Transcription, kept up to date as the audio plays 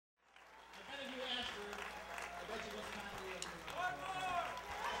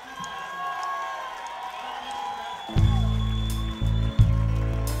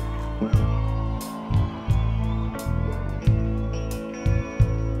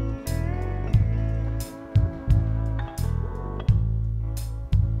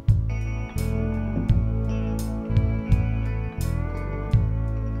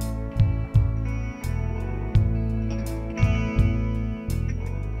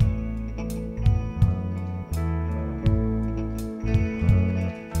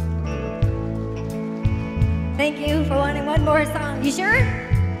Thank you for wanting one more song. You sure?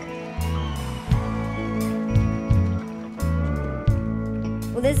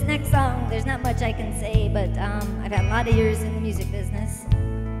 Well, this next song, there's not much I can say, but I've had a lot of years in the music business.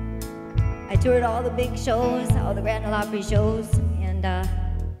 I toured all the big shows, all the Grand Ole Opry shows, and a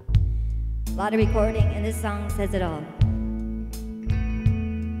lot of recording, and this song says it all.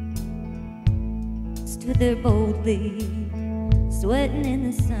 Stood there boldly, sweating in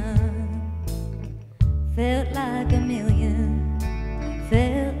the sun. Felt like a million,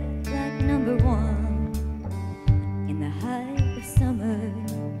 felt like number one. In the height of summer,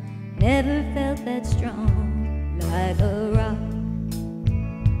 never felt that strong, like a rock.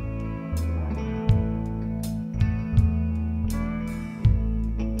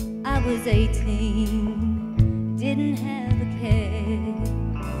 I was 18, didn't have a care,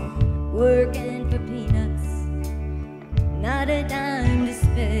 working for peanuts, not a dime to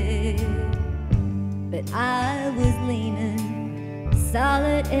spare. But I was leaning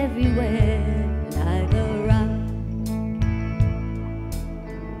solid everywhere, like a rock.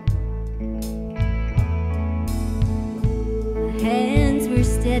 My hands were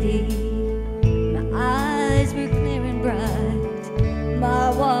steady, my eyes were clear and bright. My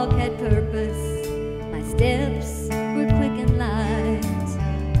walk had purpose, my steps were quick and light.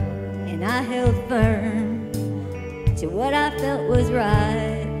 And I held firm to what I felt was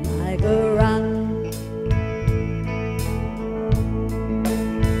right, like a rock.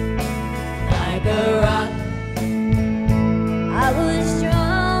 Like a rock. I was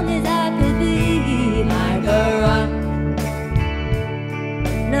strong as I could be, like a rock.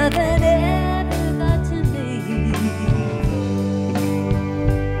 Nothing ever got to me.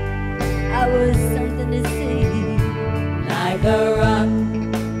 I was something to see, like a rock.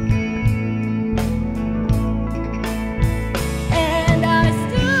 And I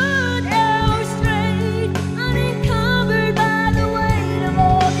stood out straight, unencumbered by the weight of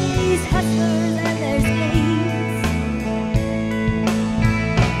all these hustlers and their schemes.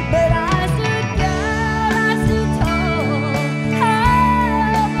 But I stood down, I stood tall,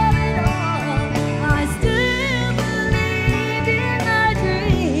 high above it all. I still believed in my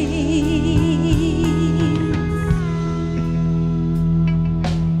dreams.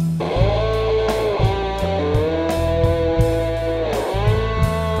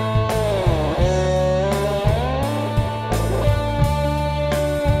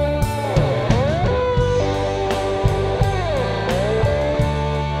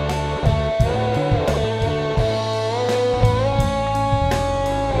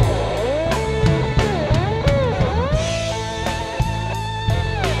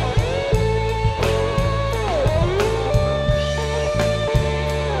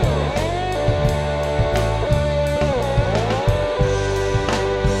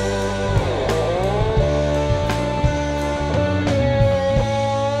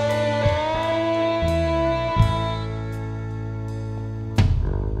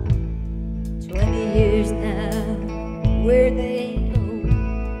 20 years now, where'd they go?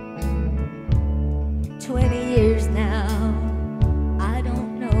 20 years now, I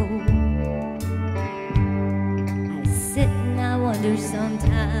don't know. I sit and I wonder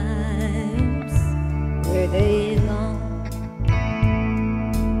sometimes where they've gone.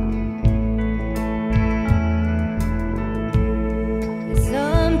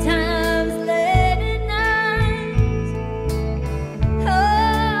 Sometimes late at night, oh,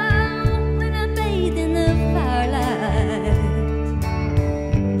 when I'm bathed in the firelight,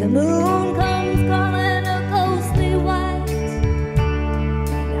 the moon comes calling a ghostly white,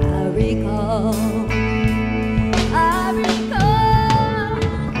 and I recall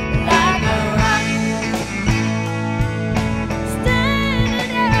like a rock, standing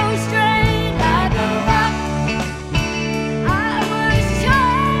there straight like a rock. I was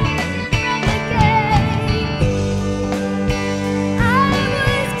chosen from the gate, I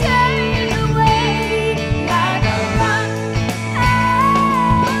was carried away like a rock,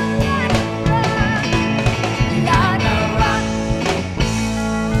 like a rock.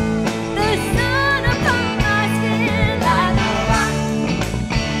 The sun upon my skin like a rock,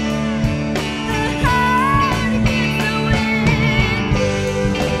 the heart against the wind.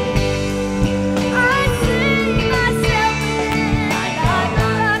 I see myself in like a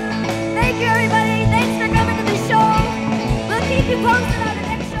rock. Thank you, everybody. Thanks for coming to the show. We'll keep you posted.